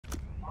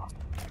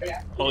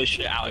Holy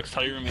shit, Alex,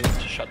 tell your roommate to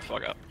shut the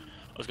fuck up.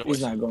 Let's go. He's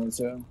boys. not going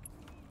to. I'm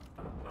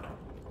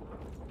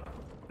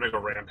gonna go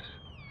ramp.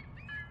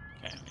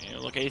 Okay, you need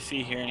to look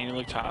AC here, and you need to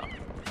look top.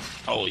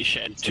 Holy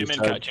shit. Two mid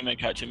cut.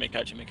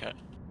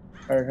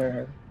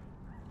 Heard.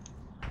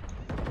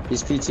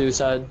 He's P2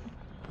 side.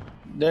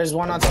 There's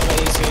one on top of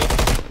AC.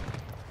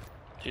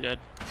 She dead.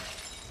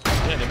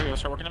 Yeah, there we go.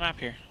 Start working the map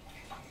here.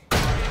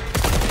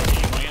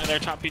 Going into their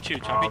top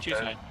P2. Top P2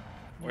 side.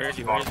 Where is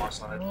he? Bottom our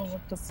side. Oh,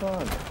 what the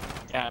fuck?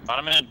 Yeah,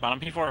 bottom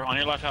P4 on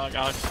your left, Alex.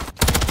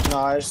 No,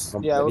 I just,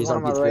 yeah, it was one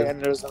on my right,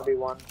 and there's gonna be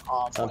one.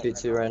 It's on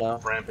P2 right now.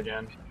 Ramp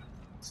again.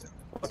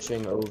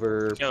 Watching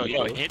over. Yo,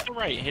 P2. hit the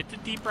right, hit the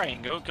deep right,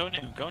 and go new.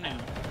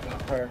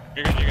 Her.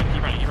 You're good.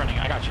 Keep running.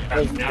 I got you.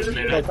 Cutting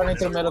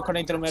through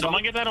the middle.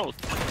 Someone get that ult.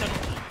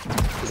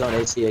 He's on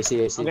AC. I'm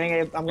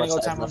gonna go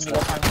time.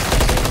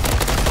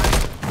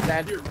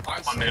 Dead.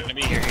 I'm gonna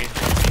be here.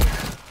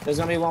 There's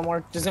gonna be one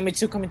more. There's gonna be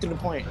two coming through the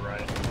point.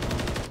 Right.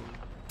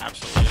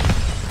 Absolutely.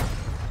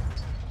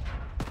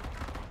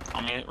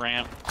 On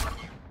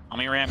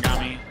me ramp, got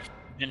me.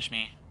 Pinch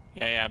me.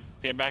 Yeah.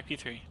 Get back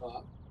P3.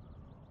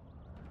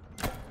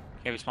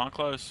 Okay, we spawn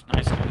close.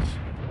 Nice, guys.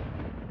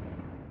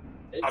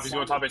 He's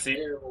going top AC.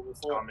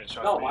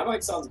 No, my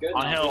mic sounds good.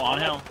 On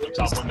hill.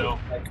 Top window.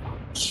 Like,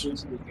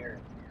 shoots me here.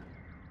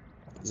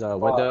 He's a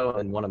window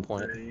and one on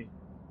point.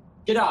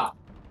 Get up!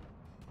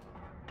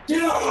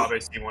 Get up! Top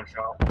AC, one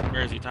shot.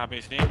 Where is he? Top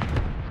AC?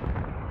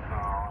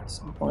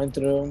 Going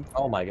through.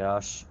 Oh my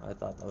gosh, I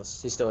thought that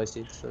was. He's still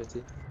AC.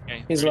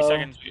 Okay, He's 30 low.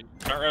 seconds.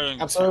 Start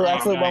rolling.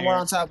 Absolutely, one more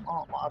on top.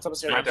 On top of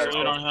stairs.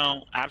 Absolute on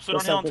hill. Absolute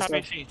on hill on top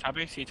What's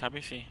up?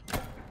 AC.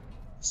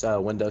 It's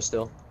window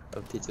still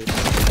of P2.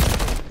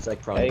 It's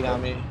like prone. Yeah, he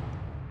got me.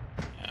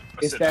 Yeah.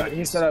 He's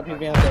set up. He's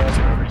behind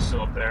there. He's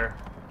still up there.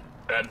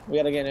 Dead. We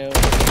gotta get new.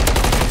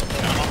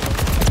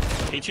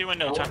 P2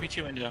 window. Top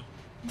P2 window.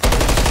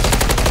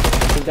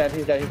 He's dead.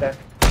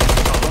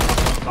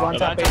 One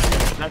top That AC.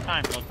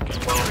 time.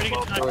 Pretty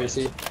good time. Where is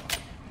he?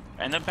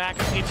 In the back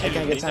of P2. I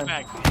can't get He's time. the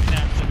back.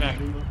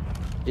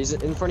 He's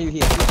in front of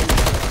you.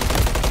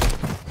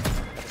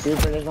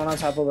 There's one on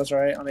top of us,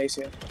 right? On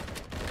AC.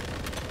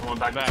 Going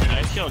back.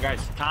 Nice kill, guys.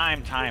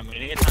 Time. We need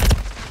to get time.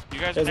 You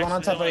guys. There's one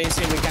on top of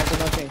AC. We can't do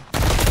nothing.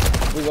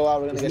 We go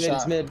out. We're gonna get shot.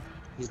 He's mid.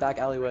 He's back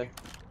alleyway.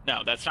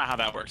 No, that's not how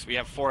that works. We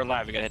have 4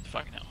 alive. We gotta hit the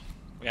fucking hill.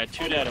 We had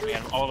 2 dead, and we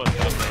had all of us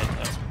dead. We hit the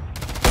hill.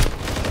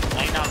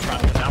 Laying down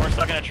front. Because now we're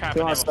stuck in a trap. Two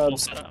And on they have a full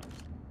subs. setup.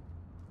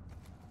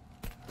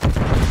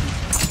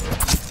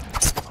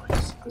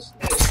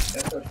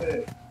 That's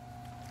okay.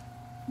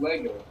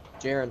 Lego.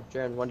 Jaren,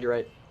 one to your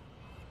right.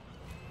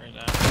 Where's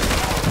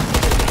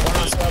One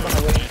on sub on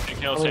the wing. Big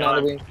kill, Oh, Sam. not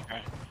a wing.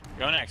 Okay.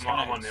 Go next.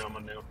 I'm on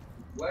new.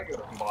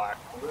 Lego. I'm black.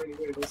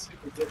 Wait, that's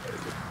super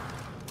different.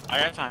 I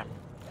got time.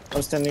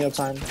 I'm standing up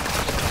time.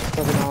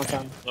 Looking all the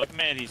time. Look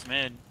mid. He's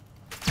mid.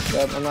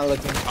 Yep, I'm not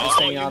looking. I'm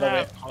staying out of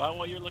it. Call out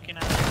what you're looking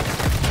at.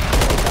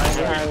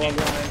 Behind.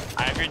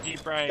 I have your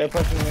deep right. They're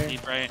pushing me.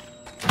 Deep right.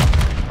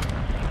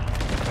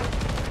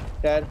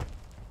 Dead.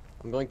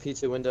 I'm going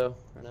P2 window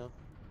right now.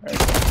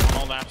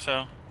 Hold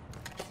Apso.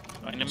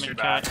 Going to mid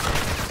back.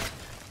 cut.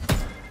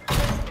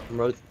 I'm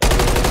over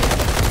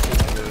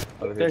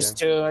here, There's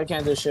Jaren. 2. I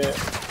can't do shit.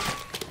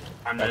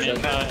 I'm That's mid.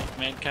 it.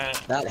 Mid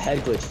cut. That head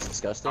glitch is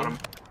disgusting. Got him.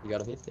 You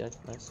got him? Yeah,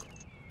 nice.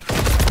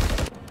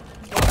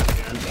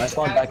 I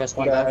spawned back.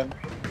 Dead.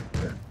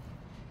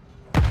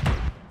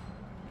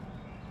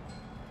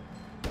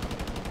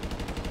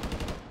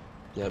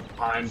 Yep.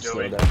 I'm Slow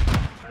Joey. down.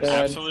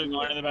 Dead. Absolute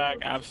going to the back.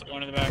 Absolute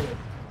going to the back.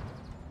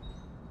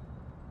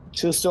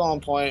 2 still on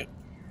point.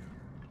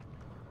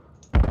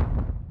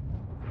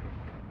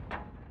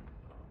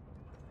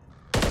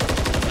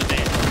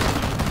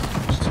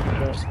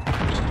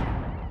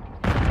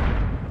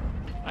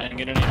 I didn't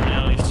get any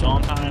nail. He's still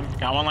on time.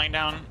 Got one laying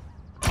down.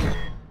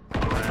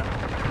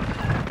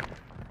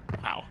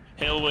 Ow.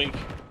 Hill weak.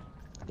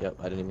 Yep,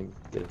 I didn't even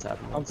get a tap.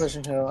 I'm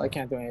pushing hill. I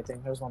can't do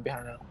anything. There's one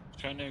behind now.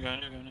 Go new.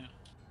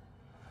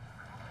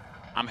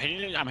 I'm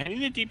hitting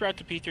the deep route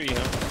to P3,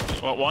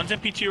 yo. Well, one's in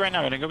P2 right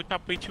now. Gonna go with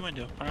top P2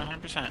 window.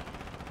 100%.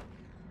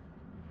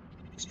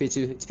 It's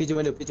P2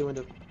 window. P2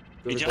 window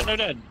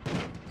dead.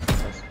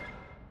 Nice.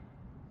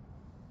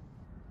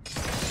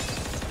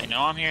 They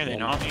know I'm here. He's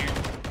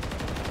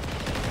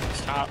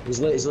top. He's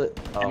lit.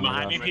 Oh And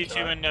my behind me gosh.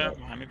 P2 window.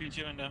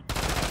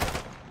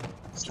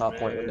 It's top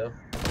point window.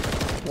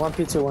 One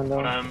P2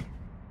 window. Yeah,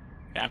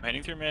 I'm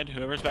heading through mid.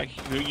 Whoever's back.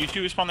 You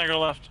two spawn there, go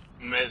left.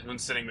 Mid.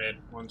 One's sitting mid.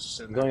 One's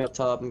sitting I'm going up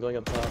top. Ready.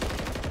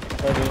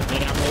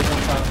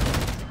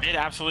 Mid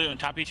absolute and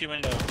top P2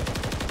 window.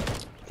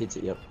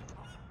 P2, yep.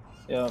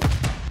 Yeah.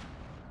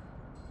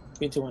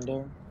 P2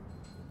 window.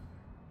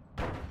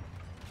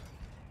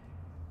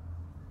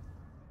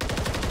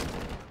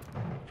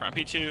 Front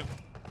P2.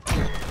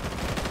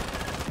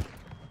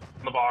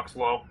 in the box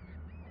low.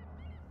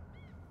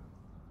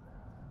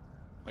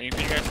 Waiting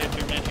for you guys to hit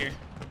through mid here.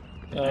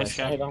 Nice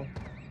guy. Hit on.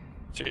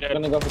 So I'm you're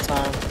gonna dead. go for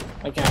time.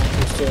 I can't.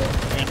 There's 2.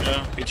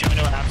 Window. P2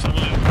 window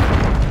absolute.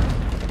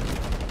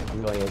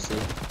 I'm going AC.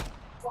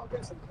 Fuck,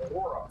 that's an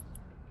aura.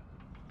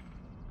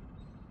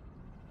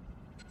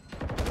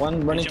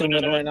 One running P2 through window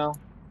middle right dead. now.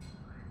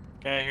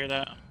 Okay, I hear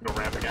that. Go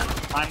ramp again.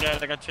 I'm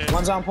dead, I got 2.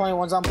 One's on point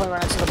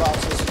right next to the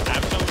boxes.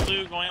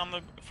 Absolute going on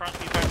the front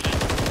P5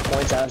 minute.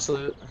 Points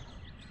absolute.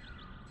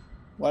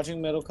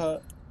 Watching middle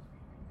cut.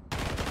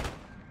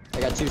 I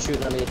got 2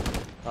 shooting on me.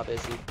 Top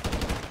AC.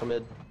 From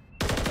mid.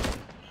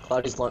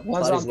 Cloudy's One's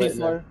Cloudy's on lit in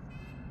there.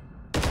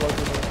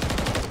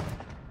 P4.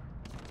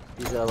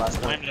 He's last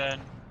I'm one. dead.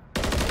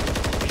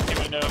 P2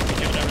 window really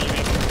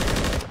big.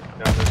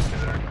 Yeah, there's 2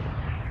 there.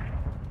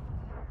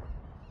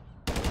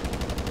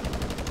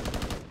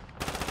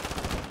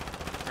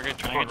 We're good,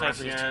 trying Go to get ramp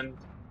tested. again.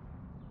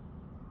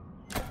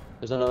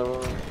 There's another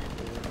one.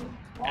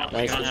 Yeah, Nice,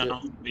 we good got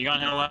hill. We got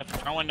hill left.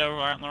 Front window,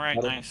 right on the right.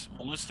 Got it. Nice.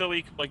 Almost still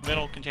weak, like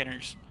middle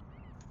containers.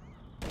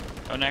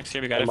 Go next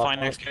here. We gotta I'm up find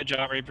front. next. Good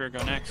job, Reaper.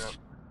 Go next.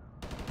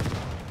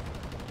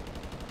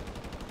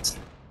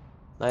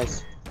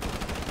 Nice.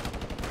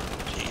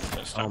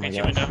 Jesus. Oh my P2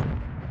 gosh. window.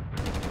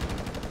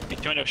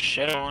 P2 window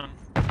shit on.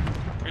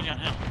 Where's he on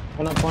hill?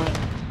 One on point.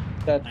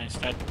 Dead. Nice.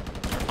 Dead.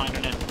 Start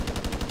finding him.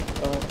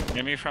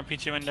 Get me from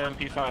P2 window and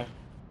P5.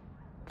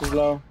 He's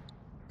low.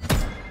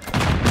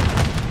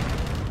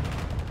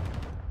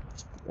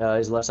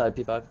 He's left side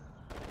P5.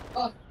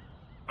 I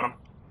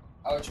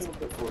was trying to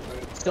put 4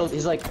 minutes. Still,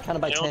 he's like kind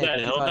of by Hill tank. dead.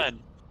 Hill P5. dead.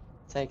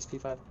 Tanks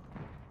P5.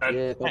 Dead.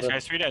 Yeah, Nice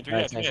guys. 3 dead. 3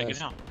 Nice, dead. 3 dead. nice, Get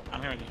down.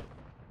 I'm here with you.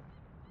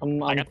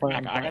 I'm I got the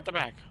point. back. I got the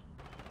back.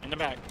 In the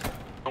back.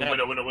 Oh, Dead.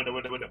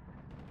 window.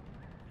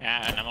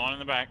 Yeah, another one in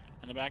the back.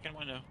 In the back and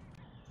window.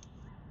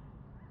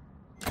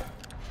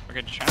 We're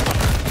good to try.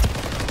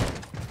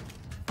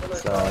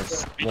 So,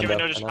 P2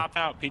 window just hopped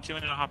out. P2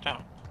 window hopped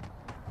out.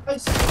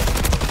 Nice.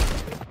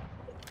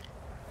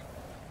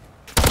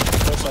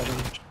 First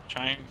second.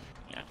 Trying.